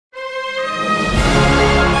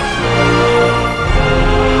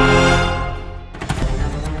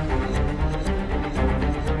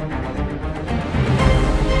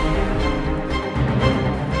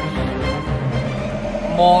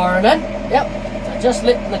just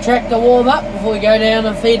letting the tractor warm up before we go down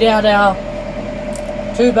and feed out our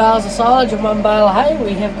 2 bales of silage and 1 bale of hay.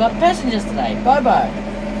 We have got passengers today, Bobo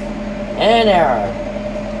and Arrow.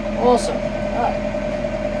 Awesome. Alright,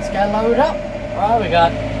 let's go load up. Alright, we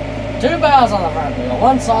got 2 bales on the front. We got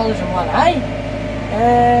 1 silage and 1 hay,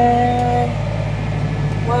 and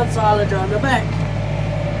 1 silage on the back.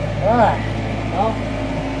 Alright, well,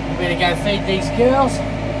 we better go feed these girls.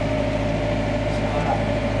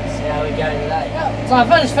 See how we go today. Yep. So I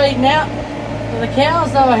finished feeding out the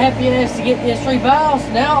cows. They were happy as to get their 3 bales.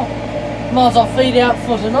 Now, might as well feed out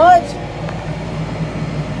for tonight.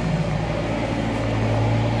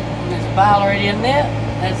 There's a bale already in there.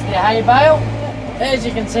 That's their hay bale. As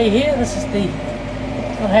you can see here, this is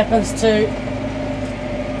what happens to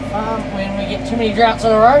farm when we get too many droughts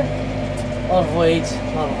on the road. A lot of weeds.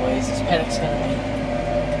 This paddock's going to be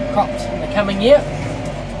cropped in the coming year.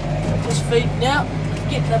 Just feeding out,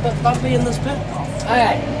 getting a bit bumpy in this pit.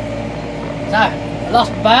 Okay, so I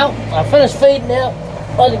lost my bale. I finished feeding out.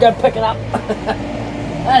 I had to go pick it up.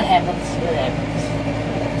 That happens.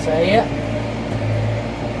 So yeah,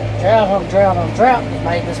 drought on drought on drought has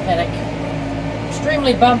made this paddock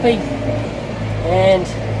extremely bumpy and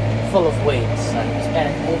full of weeds. So this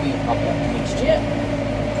paddock will be popular next year.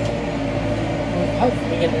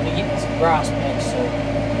 Hopefully we're going to get some grass back soon.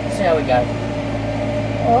 See how we go.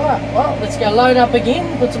 Alright, well, let's go load up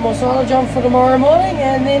again, put some more silage on for tomorrow morning,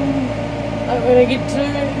 and then we're going to get to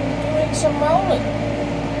doing some rolling.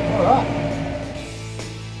 Alright.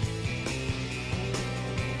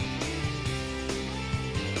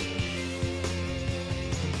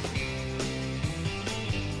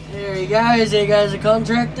 There goes the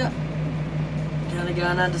contractor. Gonna go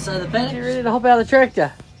and undersow the paddock. You ready to hop out of the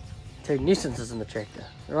tractor? 2 nuisances in the tractor.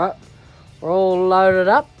 Alright, we're all loaded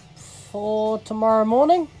up for tomorrow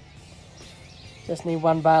morning. Just need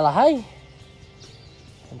 1 bale of hay.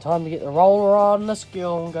 And time to get the roller on this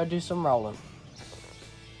girl and go do some rolling.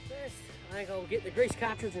 First, I think I'll get the grease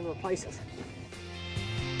cartridge and replace it.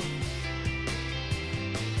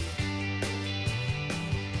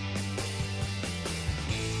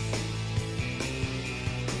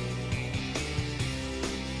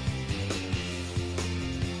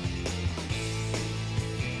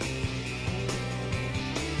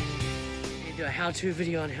 A how-to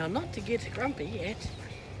video on how not to get grumpy at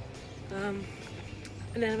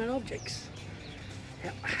inanimate objects.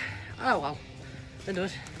 Yep. Oh well, into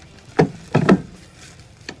it.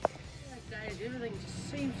 Days, everything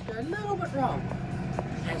just seems to go a little bit wrong.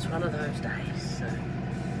 It's one of those days, so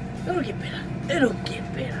it'll get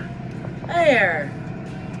better. There.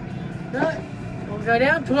 No, we'll go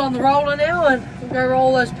down, put on the roller now, and we'll go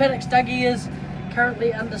roll those paddocks. Dougy is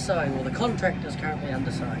currently undersowing, or the contractor is currently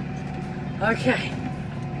undersowing. Okay,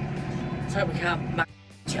 let's hope we can't muck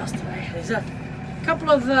else today. There's a couple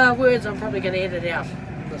of words I'm probably going to edit out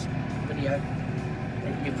in this video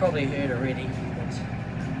that you've probably heard already, but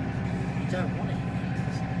you don't want to hear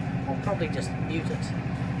it. I'll probably just mute it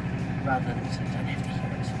rather than so you don't have to hear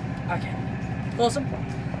it. Okay, awesome.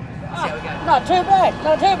 Let's see how we go. Not too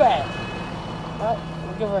bad. Right,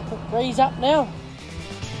 we'll give her a quick breeze up now.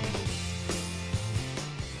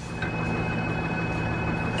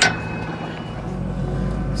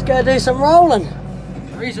 Let's go do some rolling.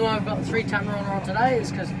 The reason why I've got the 3-ton roller on today is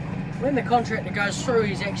because when the contractor goes through,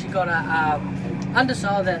 he's actually got a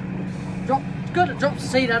undersow that drops the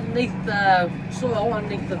seed underneath the soil,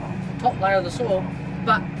 underneath the top layer of the soil,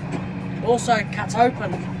 but also cuts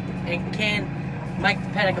open and can make the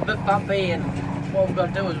paddock a bit bumpy. And what we've got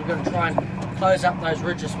to do is we've got to try and close up those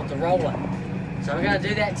ridges with the roller. So we're going to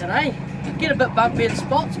do that today. Get a bit bumpy in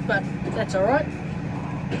spots, but that's alright.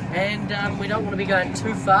 And we don't want to be going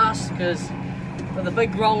too fast, because with a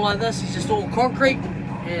big roll like this, it's just all concrete,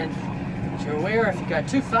 and as you're aware, if you go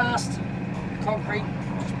too fast, concrete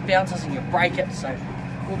just bounces and you break it. So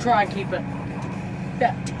we'll try and keep it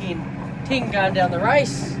about 10 going down the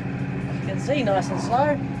race, you can see, nice and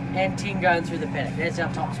slow, and 10 going through the paddock. That's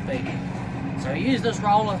our top speed. So we use this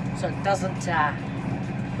roller so it doesn't,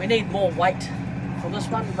 we need more weight for this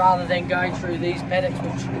one rather than going through these paddocks,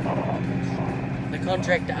 which the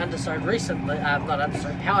contractor undersowed recently, not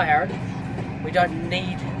undersowed, power harrowed. We don't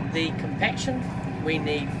need the compaction, we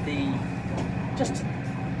need just to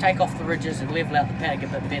take off the ridges and level out the paddock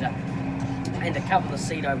a bit better, and to cover the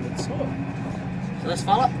seed over with soil. So this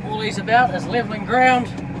fella, all he's about is leveling ground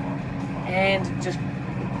and just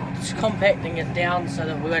compacting it down so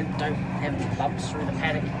that we don't have bumps through the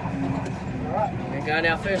paddock. Alright, we're going to go in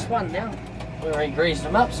our first one now. We already greased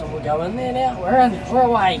them up, so we'll go in there now. We're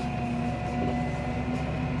away.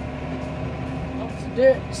 Lots of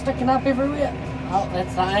dirt sticking up everywhere. Oh,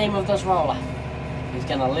 that's the aim of this roller. he's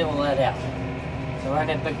going to level that out. So we won't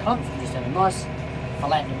have big clumps, we'll just have a nice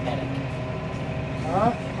flattened paddock.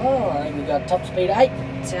 Alright, oh, I think we've got top speed 8.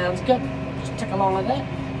 Sounds good. Just tick along like that.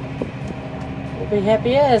 We'll be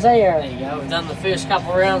happy as, eh? There you go, we've done the first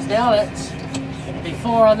couple of rounds now. That's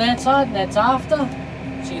before on that side, and that's after.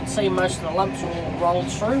 So you can see most of the lumps are all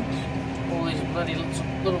rolled through. All these bloody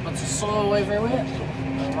little bits of soil everywhere.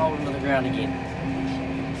 And roll into the ground again.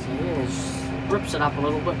 So yeah, just rips it up a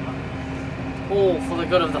little bit. All for the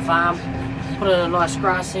good of the farm. Put in a nice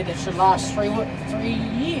grass seed that should last 3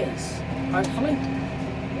 years, hopefully.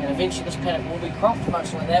 And eventually this paddock will be cropped,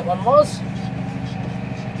 much like that one was.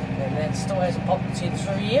 And that still hasn't popped its head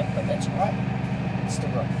through yet, but that's alright. It's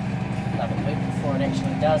still got another week before it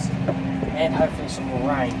actually does. And hopefully some more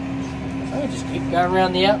rain. So we just keep going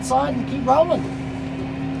around the outside and keep rolling.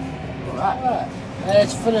 Alright,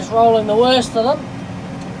 let's finish rolling the worst of them.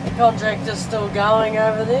 The contractor's still going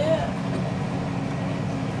over there.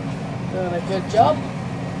 Doing a good job.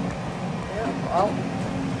 Yeah, well,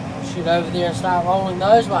 I'll shoot over there and start rolling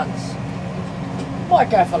those ones. Might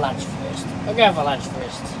go for lunch first. I'll go for lunch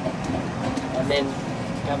first. And then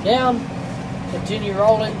come down, continue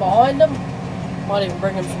rolling behind them. Might even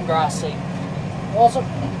bring them some grass seed. Awesome.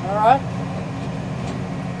 Alright.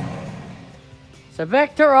 So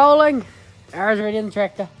back to rolling. Arrow's ready in the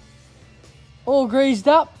tractor. All greased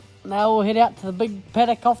up. Now we'll head out to the big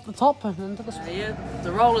paddock off the top and into the yeah,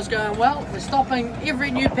 the roller's going well. We're stopping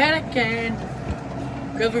every new paddock and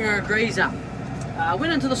giving her a grease up.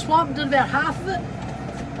 Went into the swamp, did about half of it.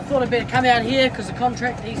 I thought I'd better come out here because the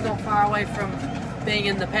contractor, he's not far away from being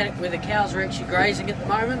in the paddock where the cows are actually grazing at the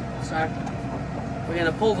moment. So we're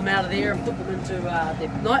going to pull them out of there and put them into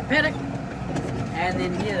their night paddock. And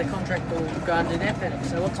then yeah, the contractor will go and do that paddock.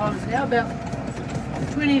 So what time is it now? About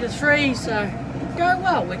 20 to 3, so going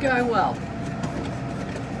well, we're going well.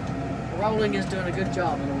 The rolling is doing a good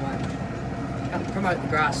job in a way. Help promote the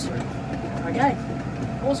grass through. Okay,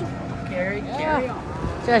 awesome. Carry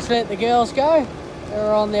on. Just let the girls go.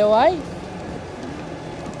 They're on their way.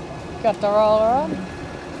 Got the roller on.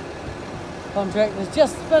 Contractor's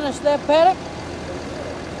just finished that paddock.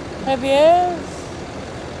 Happy as.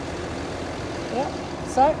 Yep,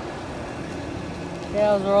 so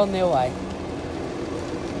cows are on their way.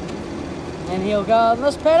 And he'll go on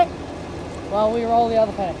this paddock while we roll the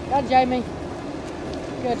other paddock. Go Jamie.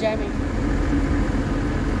 Go Jamie.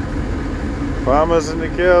 Farmers and the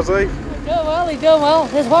cows, eh? He's doing well, he's doing well.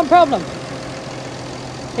 There's one problem.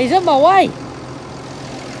 He's in my way.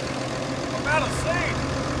 I'm out of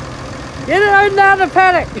seed. Get it on down the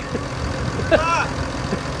paddock.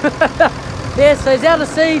 Yeah, so he's out of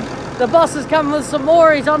seed. The boss is coming with some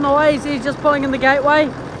more. He's on the way. He's just pulling in the gateway.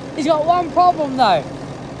 He's got one problem though.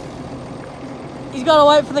 He's got to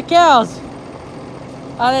wait for the cows.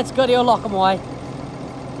 Oh, that's good. He'll lock them away.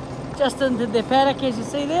 Just into the paddock, as you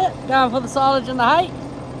see there. Going for the silage and the hay.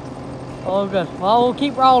 All good. Well, we'll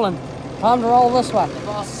keep rolling. Time to roll this one. The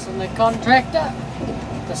boss and the contractor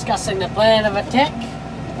discussing the plan of attack.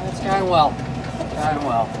 It's going well. Going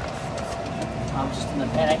well. I'm just in the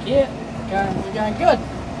paddock here. We're going good.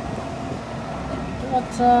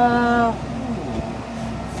 But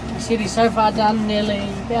he said he's so far done nearly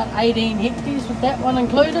about 18 hectares with that one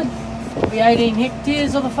included. It'll be 18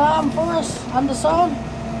 hectares of the farm for us, undersown.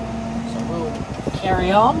 So we'll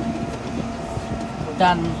carry on. We've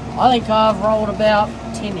done, I think I've rolled about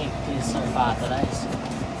 10 hectares so far today. So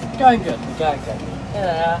going good, we're going good.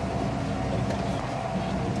 Yeah.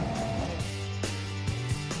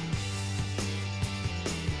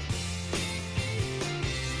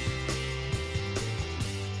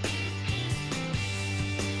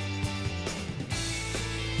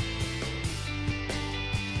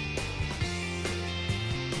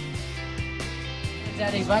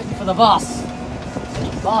 He's waiting for the boss.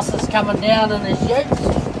 The boss is coming down in his ute.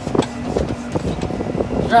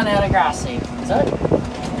 He's run out of grass seed. So,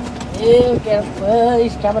 he'll get it. Well,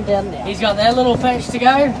 he's coming down now. He's got that little patch to go,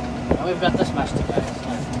 and we've got this much to go.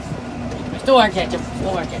 So, we still won't catch him.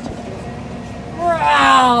 Still won't catch him.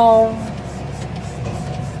 Wow!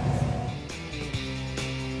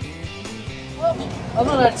 Oh, I'm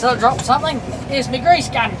going to drop something. Here's my grease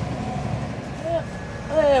gun. Yep.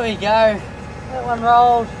 There we go. That one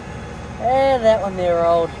rolled, and that one there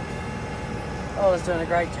rolled. Oh, it's doing a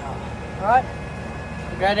great job. Alright,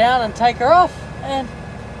 we'll go down and take her off, and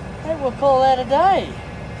I think we'll call that a day.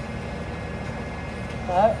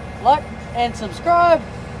 So, like and subscribe,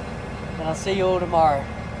 and I'll see you all tomorrow.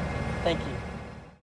 Thank you.